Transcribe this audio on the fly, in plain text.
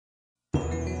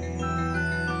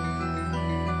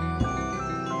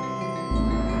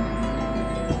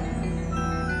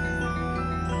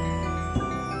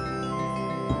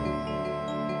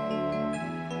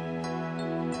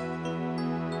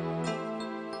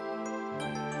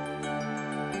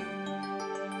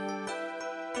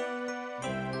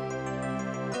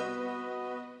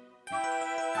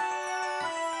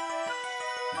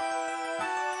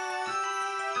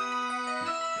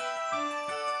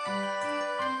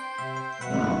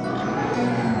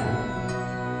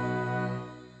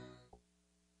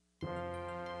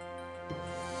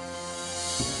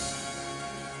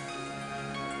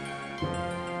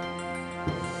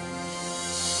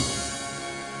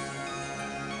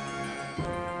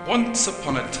Once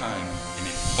upon a time, in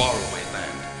a faraway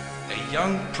land, a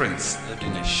young prince lived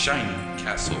in a shining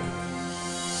castle.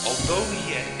 Although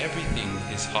he had everything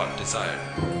his heart desired,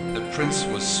 the prince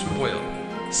was spoiled,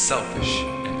 selfish,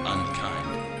 and unkind.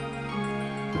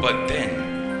 But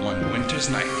then, one winter's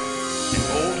night, an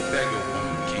old beggar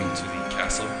woman came to the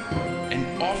castle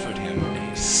and offered him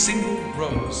a single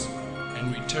rose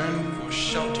in return for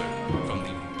shelter from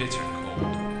the bitter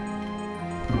cold.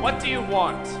 What do you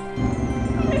want?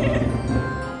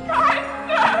 Kind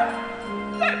sir,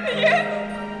 let me in.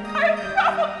 I have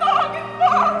traveled long and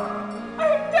far. I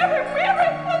am very weary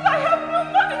and I have no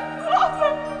money to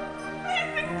offer.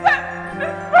 Please accept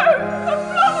this rose of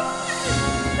flawless beauty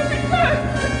in return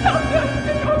for shelter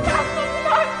in your castle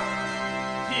tonight.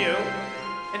 You?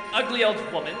 An ugly old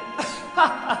woman?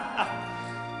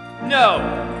 No!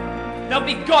 Now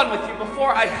be gone with you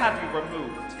before I have you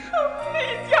removed. Oh,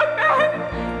 please, young man.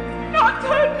 Do not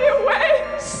turn me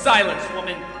away. Silence,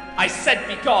 woman! I said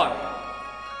be gone!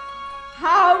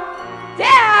 How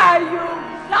dare you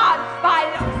judge by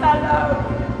looks alone?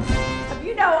 Have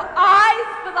you no eyes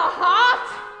for the heart?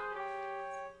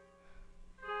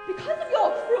 Because of your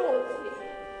cruelty,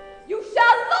 you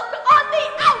shall look on the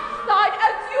outside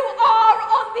as you are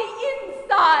on the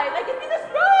inside. I give you this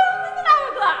rose as an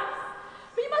hourglass.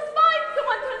 But you must find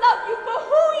someone to love you for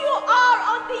who you are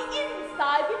on the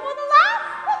inside before the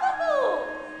last of the fools,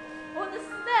 or the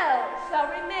smell shall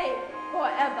remain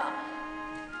forever.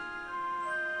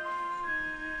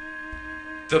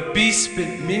 The beast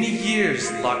spent many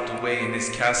years locked away in his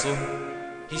castle.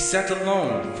 He sat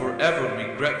alone, forever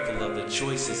regretful of the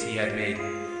choices he had made.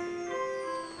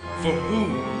 For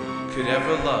who could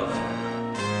ever love